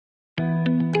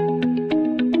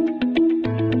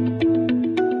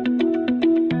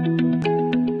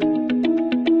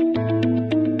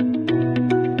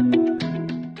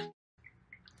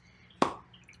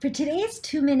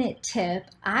2-minute tip,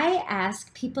 I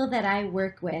ask people that I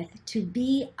work with to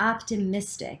be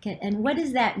optimistic. And what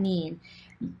does that mean?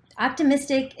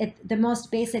 Optimistic at the most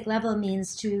basic level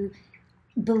means to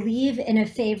believe in a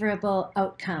favorable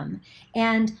outcome.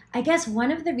 And I guess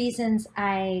one of the reasons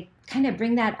I kind of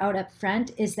bring that out up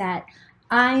front is that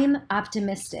I'm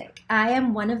optimistic. I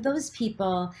am one of those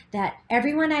people that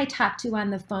everyone I talk to on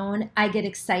the phone, I get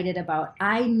excited about.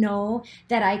 I know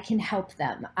that I can help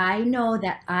them. I know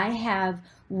that I have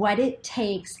what it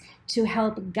takes to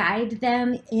help guide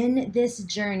them in this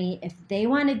journey. If they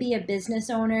want to be a business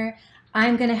owner,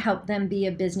 I'm going to help them be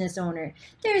a business owner.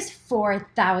 There's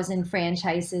 4,000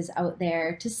 franchises out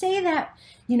there. To say that,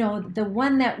 the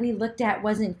one that we looked at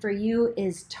wasn't for you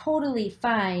is totally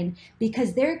fine,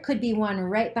 because there could be one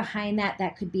right behind that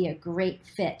that could be a great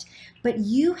fit. But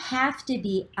you have to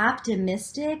be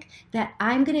optimistic that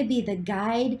I'm going to be the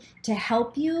guide to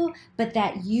help you, but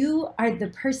that you are the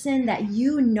person that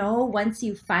once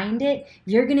you find it,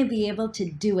 you're going to be able to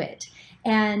do it.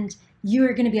 And you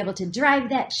are going to be able to drive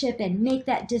that ship and make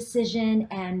that decision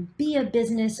and be a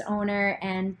business owner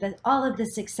and all of the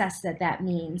success that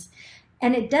means.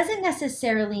 And it doesn't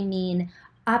necessarily mean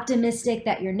optimistic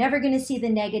that you're never going to see the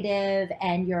negative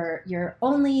and you're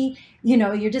only,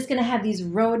 you're just going to have these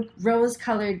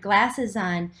rose-colored glasses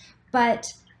on,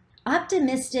 but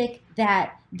optimistic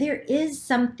that there is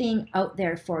something out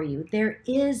there for you. There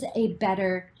is a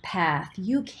better path.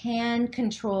 You can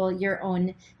control your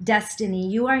own destiny.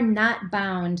 You are not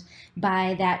bound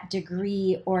by that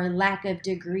degree or lack of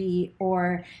degree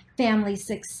or family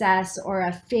success or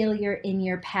a failure in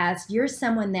your past. You're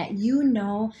someone that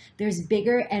there's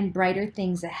bigger and brighter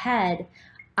things ahead.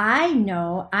 I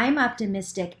know I'm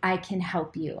optimistic I can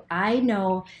help you. I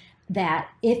know that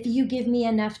if you give me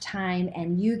enough time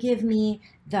and you give me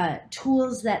the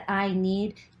tools that I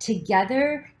need,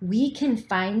 together we can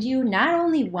find you not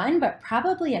only one, but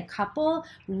probably a couple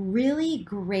really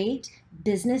great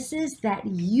businesses that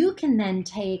you can then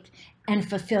take and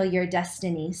fulfill your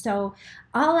destiny. So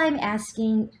all I'm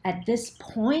asking at this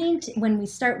point, when we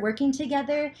start working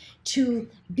together, to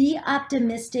be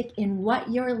optimistic in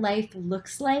what your life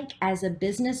looks like as a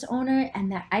business owner, and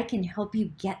that I can help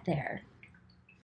you get there.